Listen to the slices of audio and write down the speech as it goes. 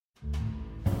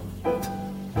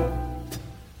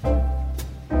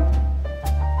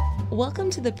Welcome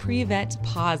to the Pre-Vet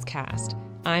Podcast.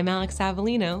 I'm Alex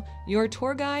Avellino, your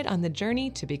tour guide on the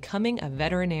journey to becoming a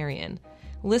veterinarian.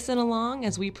 Listen along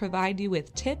as we provide you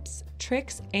with tips,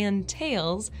 tricks, and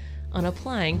tales on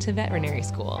applying to veterinary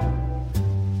school.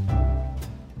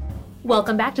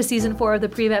 Welcome back to Season 4 of the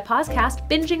Pre-Vet Podcast,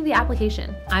 Binging the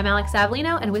Application. I'm Alex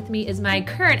Avellino, and with me is my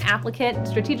current applicant,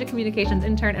 Strategic Communications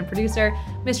intern and producer,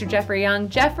 Mr. Jeffrey Young.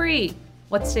 Jeffrey,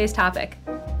 what's today's topic?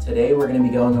 Today we're going to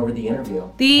be going over the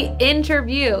interview. The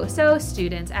interview. So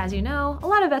students, as you know, a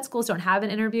lot of vet schools don't have an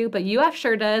interview, but UF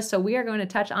sure does, so we are going to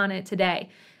touch on it today.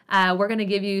 We're going to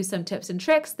give you some tips and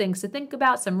tricks, things to think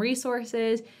about, some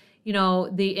resources. You know,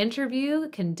 the interview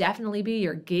can definitely be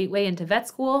your gateway into vet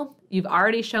school. You've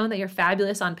already shown that you're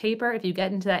fabulous on paper if you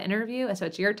get into that interview, so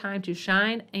it's your time to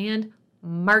shine and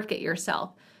market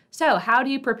yourself. So how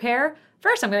do you prepare?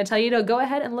 First, I'm going to tell you to go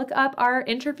ahead and look up our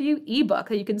interview ebook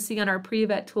that you can see on our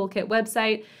Pre-Vet Toolkit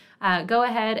website. Go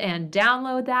ahead and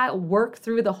download that, work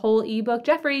through the whole ebook.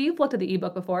 Jeffrey, you've looked at the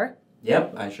ebook before.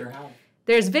 Yep, I sure have.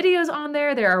 There's videos on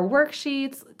there. There are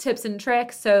worksheets, tips and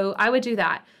tricks, so I would do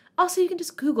that. Also, you can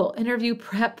just Google interview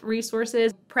prep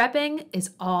resources. Prepping is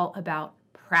all about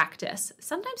practice.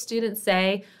 Sometimes students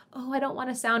say, oh, I don't want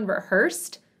to sound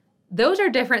rehearsed. Those are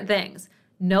different things.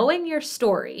 Knowing your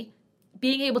story,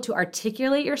 being able to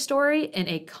articulate your story in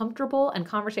a comfortable and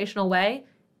conversational way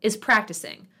is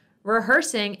practicing.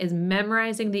 Rehearsing is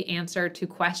memorizing the answer to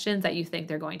questions that you think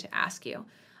they're going to ask you.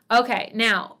 Okay,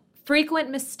 now, frequent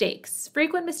mistakes.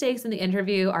 Frequent mistakes in the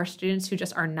interview are students who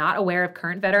just are not aware of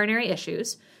current veterinary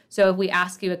issues. So if we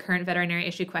ask you a current veterinary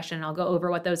issue question, I'll go over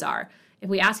what those are. If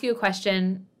we ask you a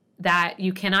question that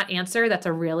you cannot answer, that's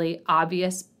a really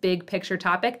obvious big picture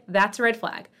topic, that's a red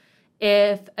flag.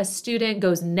 If a student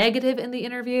goes negative in the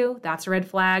interview, that's a red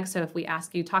flag. So if we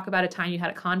ask you, talk about a time you had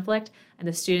a conflict, and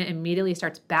the student immediately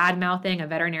starts bad-mouthing a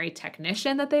veterinary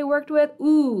technician that they worked with,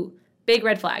 ooh, big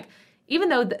red flag. Even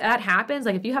though that happens,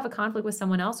 like if you have a conflict with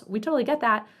someone else, we totally get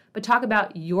that, but talk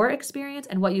about your experience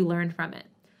and what you learned from it.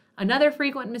 Another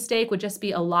frequent mistake would just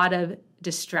be a lot of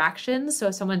distractions. So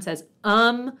if someone says,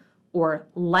 or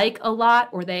like a lot,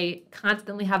 or they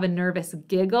constantly have a nervous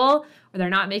giggle, or they're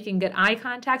not making good eye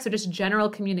contact, so just general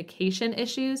communication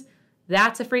issues,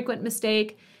 that's a frequent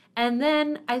mistake. And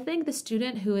then I think the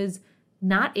student who is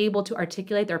not able to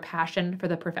articulate their passion for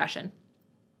the profession.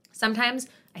 Sometimes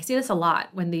I see this a lot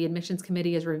when the admissions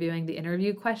committee is reviewing the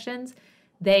interview questions.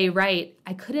 They write,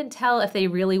 I couldn't tell if they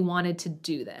really wanted to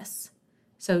do this.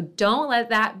 So don't let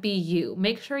that be you.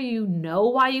 Make sure you know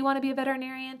why you want to be a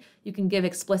veterinarian. You can give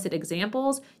explicit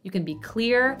examples. You can be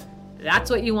clear.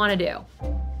 That's what you want to do.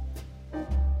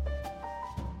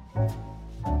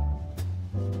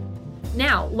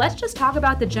 Now, let's just talk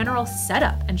about the general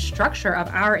setup and structure of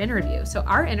our interview. So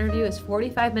our interview is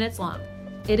 45 minutes long.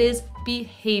 It is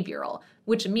behavioral,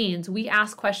 which means we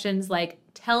ask questions like,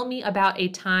 tell me about a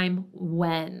time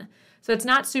when. So it's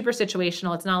not super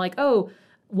situational. It's not like, oh,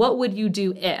 what would you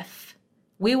do if?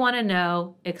 We want to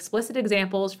know explicit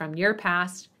examples from your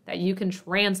past that you can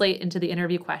translate into the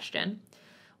interview question.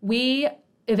 We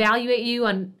evaluate you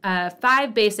on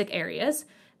 5 basic areas.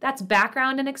 That's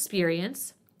background and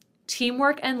experience,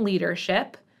 teamwork and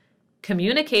leadership,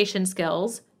 communication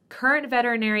skills, current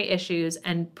veterinary issues,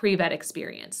 and pre-vet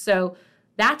experience. So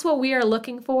that's what we are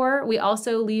looking for. We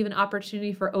also leave an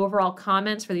opportunity for overall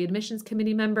comments for the admissions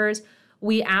committee members.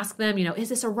 We ask them, is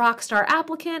this a rock star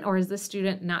applicant or is this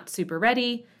student not super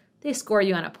ready? They score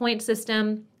you on a point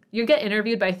system. You get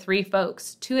interviewed by 3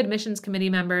 folks, 2 admissions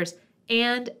committee members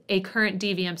and a current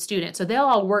DVM student. So they'll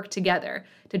all work together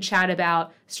to chat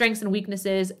about strengths and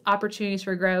weaknesses, opportunities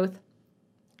for growth.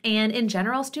 And in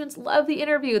general, students love the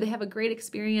interview. They have a great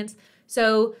experience.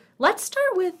 So let's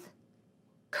start with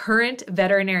current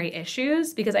veterinary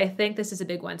issues, because I think this is a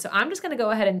big one. So I'm just going to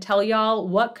go ahead and tell y'all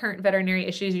what current veterinary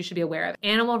issues you should be aware of.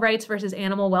 Animal rights versus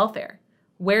animal welfare.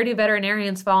 Where do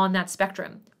veterinarians fall in that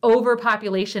spectrum?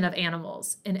 Overpopulation of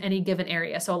animals in any given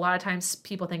area. So a lot of times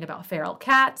people think about feral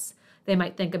cats. They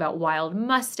might think about wild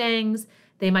mustangs.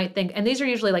 They might think, and these are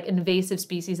usually like invasive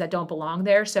species that don't belong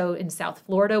there. So in South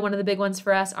Florida, one of the big ones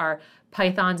for us are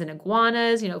pythons and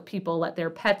iguanas. People let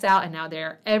their pets out and now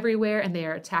they're everywhere and they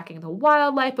are attacking the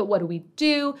wildlife. But what do we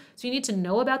do? So you need to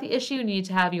know about the issue. You need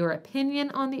to have your opinion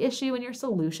on the issue and your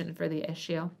solution for the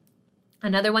issue.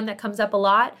 Another one that comes up a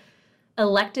lot,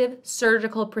 elective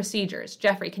surgical procedures.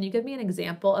 Jeffrey, can you give me an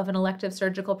example of an elective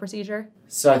surgical procedure?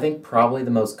 So I think probably the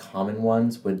most common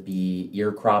ones would be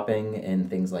ear cropping and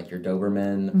things like your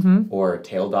Doberman or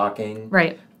tail docking.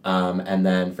 Right. And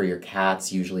then for your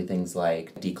cats, usually things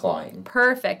like declawing.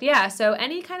 Perfect. Yeah. So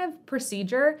any kind of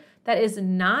procedure that is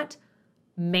not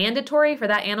mandatory for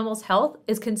that animal's health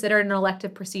is considered an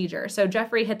elective procedure. So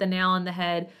Jeffrey hit the nail on the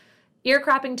head. Ear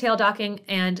cropping, tail docking,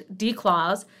 and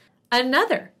declaws.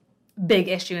 Another big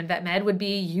issue in vet med would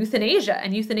be euthanasia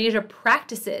and euthanasia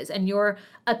practices and your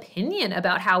opinion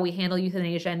about how we handle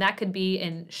euthanasia. And that could be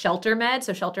in shelter med.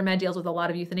 So shelter med deals with a lot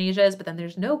of euthanasias, but then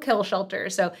there's no kill shelter.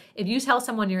 So if you tell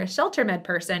someone you're a shelter med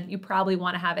person, you probably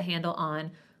want to have a handle on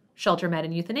shelter med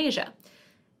and euthanasia.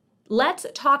 Let's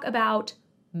talk about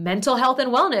mental health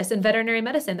and wellness in veterinary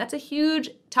medicine. That's a huge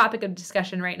topic of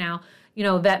discussion right now. You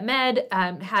know, vet med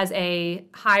has a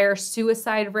higher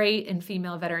suicide rate in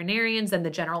female veterinarians than the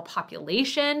general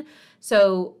population.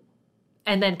 So,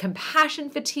 and then compassion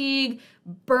fatigue,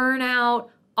 burnout,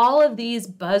 all of these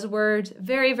buzzwords,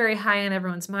 very, very high on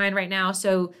everyone's mind right now.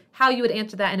 So how you would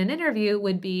answer that in an interview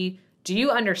would be, do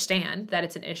you understand that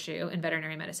it's an issue in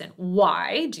veterinary medicine?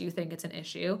 Why do you think it's an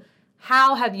issue?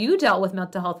 How have you dealt with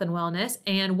mental health and wellness?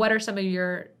 And what are some of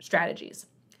your strategies?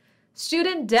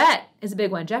 Student debt is a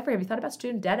big one. Jeffrey, have you thought about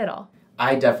student debt at all?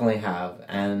 I definitely have.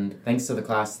 And thanks to the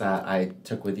class that I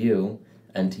took with you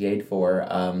and TA'd for,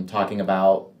 talking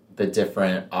about the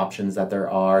different options that there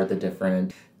are, the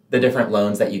different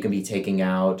loans that you can be taking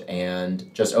out, and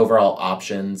just overall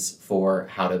options for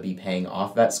how to be paying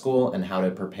off vet school and how to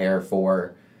prepare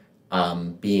for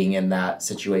being in that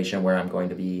situation where I'm going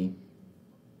to be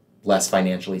less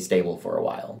financially stable for a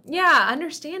while. Yeah,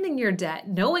 understanding your debt,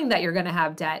 knowing that you're going to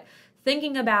have debt,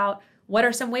 thinking about what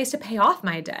are some ways to pay off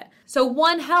my debt. So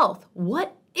One Health,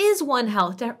 what is One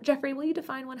Health? Jeffrey, will you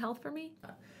define One Health for me?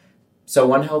 So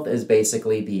One Health is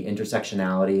basically the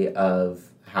intersectionality of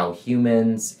how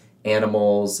humans,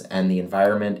 animals, and the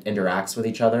environment interacts with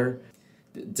each other.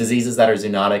 Diseases that are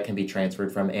zoonotic can be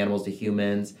transferred from animals to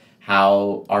humans,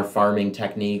 how our farming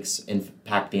techniques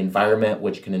impact the environment,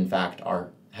 which can impact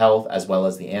our health as well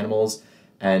as the animals.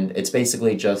 And it's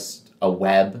basically just a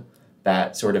web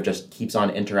that sort of just keeps on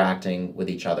interacting with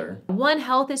each other. One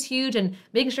Health is huge, and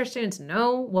making sure students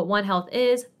know what One Health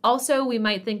is. Also, we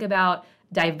might think about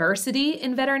diversity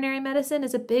in veterinary medicine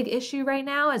is a big issue right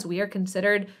now, as we are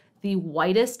considered the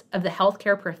whitest of the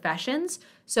healthcare professions.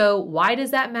 So why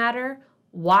does that matter?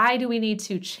 Why do we need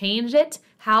to change it?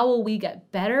 How will we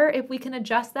get better if we can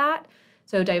adjust that?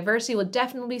 So diversity will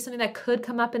definitely be something that could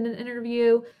come up in an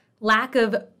interview. Lack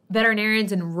of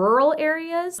veterinarians in rural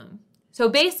areas. So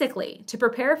basically, to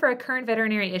prepare for a current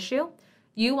veterinary issue,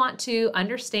 you want to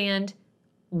understand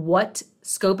what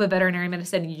scope of veterinary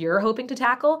medicine you're hoping to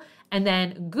tackle, and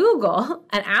then Google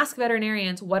and ask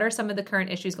veterinarians, what are some of the current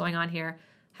issues going on here?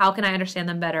 How can I understand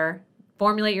them better?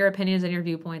 Formulate your opinions and your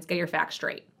viewpoints, get your facts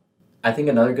straight. I think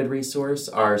another good resource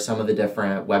are some of the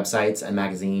different websites and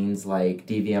magazines like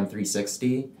DVM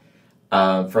 360.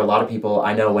 For a lot of people,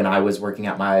 I know when I was working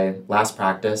at my last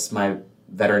practice, my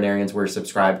veterinarians were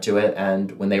subscribed to it,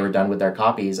 and when they were done with their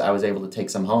copies, I was able to take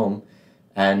some home,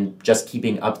 and just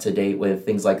keeping up to date with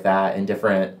things like that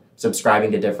and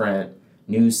subscribing to different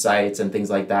news sites and things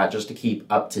like that, just to keep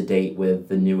up to date with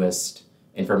the newest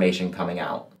information coming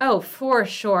out. Oh, for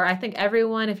sure. I think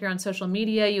everyone, if you're on social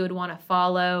media, you would want to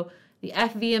follow the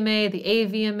FVMA, the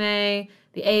AVMA,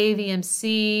 the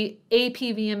AAVMC,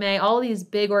 APVMA, all these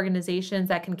big organizations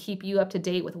that can keep you up to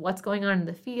date with what's going on in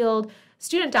the field.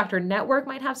 Student Doctor Network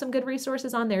might have some good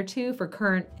resources on there too for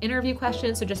current interview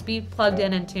questions, so just be plugged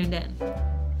in and tuned in.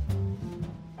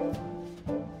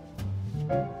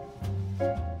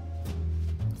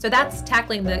 So that's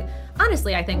tackling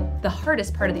honestly, I think the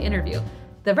hardest part of the interview.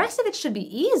 The rest of it should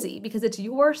be easy because it's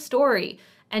your story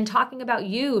and talking about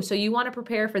you. So you want to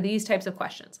prepare for these types of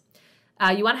questions.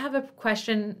 You want to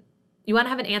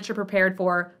have an answer prepared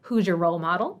for who's your role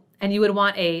model, and you would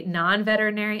want a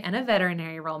non-veterinary and a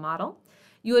veterinary role model.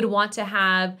 You would want to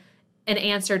have an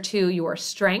answer to your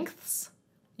strengths,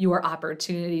 your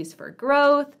opportunities for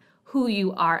growth, who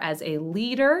you are as a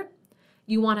leader.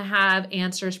 You want to have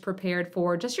answers prepared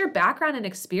for just your background and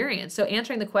experience. So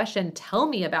answering the question, tell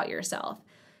me about yourself.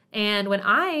 And when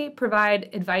I provide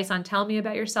advice on tell me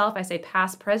about yourself, I say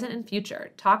past, present, and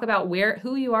future. Talk about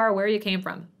who you are, where you came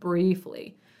from,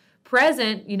 briefly.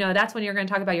 Present, that's when you're going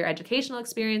to talk about your educational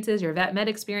experiences, your vet med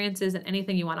experiences, and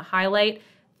anything you want to highlight.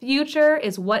 Future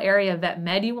is what area of vet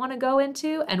med you want to go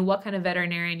into and what kind of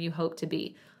veterinarian you hope to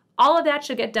be. All of that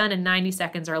should get done in 90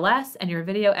 seconds or less, and your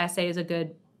video essay is a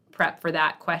good prep for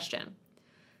that question.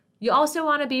 You also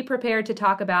want to be prepared to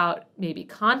talk about maybe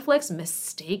conflicts,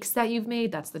 mistakes that you've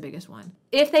made. That's the biggest one.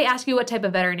 If they ask you what type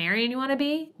of veterinarian you want to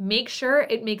be, make sure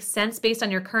it makes sense based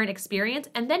on your current experience.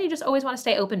 And then you just always want to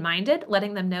stay open-minded,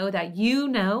 letting them know that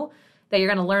that you're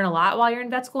going to learn a lot while you're in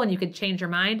vet school and you could change your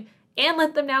mind, and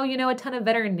let them know you know a ton of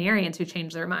veterinarians who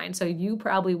change their mind. So you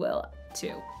probably will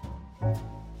too.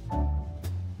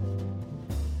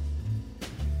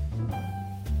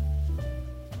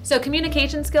 So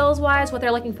communication skills wise, what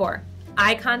they're looking for: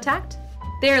 eye contact.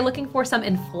 They're looking for some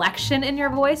inflection in your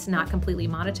voice, not completely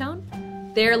monotone.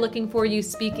 They're looking for you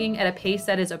speaking at a pace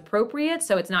that is appropriate,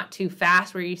 so it's not too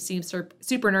fast where you seem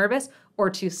super nervous, or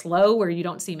too slow where you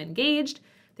don't seem engaged.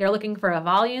 They're looking for a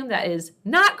volume that is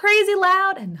not crazy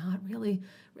loud and not really,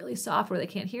 really soft where they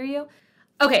can't hear you.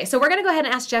 Okay, so we're gonna go ahead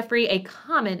and ask Jeffrey a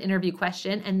common interview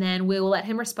question, and then we will let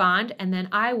him respond, and then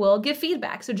I will give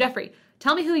feedback. So Jeffrey,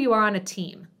 tell me who you are on a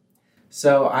team.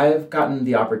 So I've gotten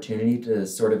the opportunity to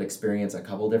sort of experience a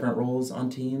couple different roles on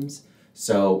teams.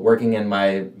 So working in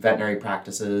my veterinary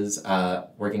practices,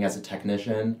 working as a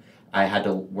technician, I had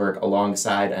to work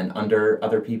alongside and under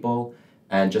other people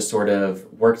and just sort of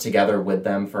work together with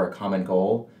them for a common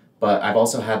goal. But I've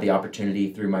also had the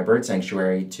opportunity through my bird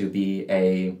sanctuary to be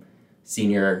a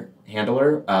senior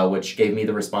handler, which gave me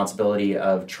the responsibility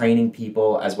of training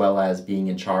people as well as being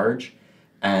in charge.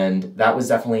 And that was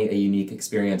definitely a unique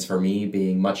experience for me,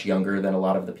 being much younger than a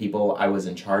lot of the people I was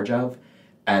in charge of.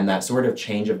 And that sort of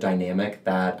change of dynamic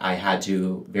that I had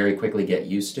to very quickly get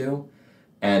used to.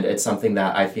 And it's something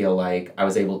that I feel like I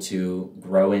was able to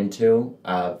grow into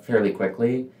fairly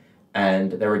quickly.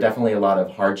 And there were definitely a lot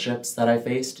of hardships that I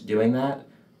faced doing that.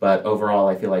 But overall,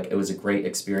 I feel like it was a great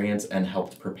experience and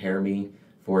helped prepare me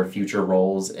for future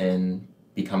roles in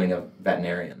becoming a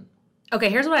veterinarian. Okay,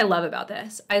 here's what I love about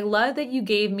this. I love that you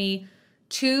gave me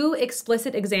 2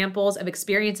 explicit examples of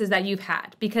experiences that you've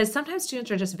had, because sometimes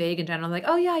students are just vague in general, like,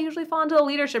 oh yeah, I usually fall into a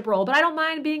leadership role, but I don't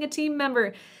mind being a team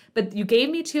member. But you gave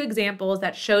me 2 examples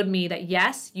that showed me that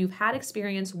yes, you've had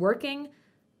experience working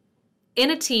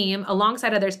in a team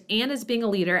alongside others and as being a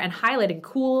leader, and highlighting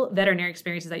cool veterinary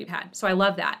experiences that you've had. So I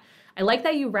love that. I like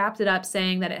that you wrapped it up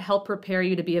saying that it helped prepare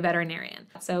you to be a veterinarian.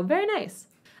 So very nice.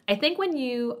 I think when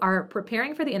you are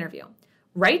preparing for the interview,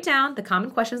 write down the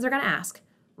common questions they're going to ask.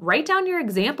 Write down your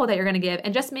example that you're going to give,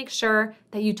 and just make sure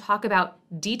that you talk about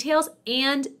details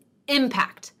and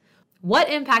impact. What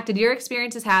impact did your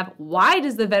experiences have? Why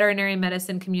does the veterinary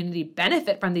medicine community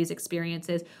benefit from these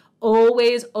experiences?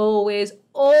 Always, always,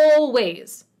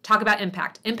 always talk about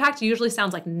impact. Impact usually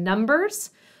sounds like numbers,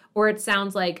 or it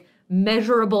sounds like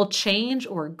measurable change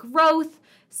or growth,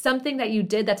 something that you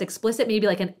did that's explicit, maybe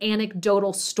like an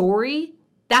anecdotal story.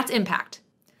 That's impact.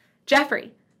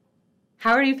 Jeffrey,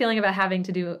 how are you feeling about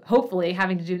hopefully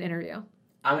having to do an interview?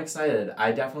 I'm excited.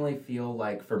 I definitely feel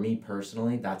like, for me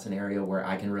personally, that's an area where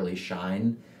I can really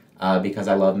shine because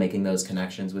I love making those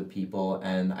connections with people,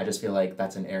 and I just feel like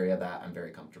that's an area that I'm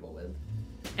very comfortable with.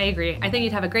 I agree. I think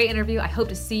you'd have a great interview. I hope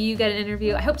to see you get an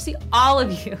interview. I hope to see all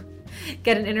of you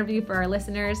get an interview for our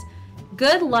listeners.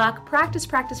 Good luck. Practice,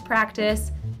 practice,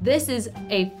 practice. This is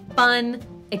a fun,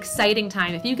 exciting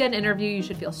time. If you get an interview, you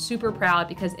should feel super proud,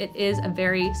 because it is a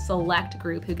very select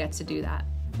group who gets to do that.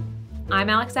 I'm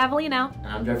Alex Avellino. And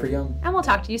I'm Jeffrey Young. And we'll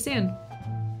talk to you soon.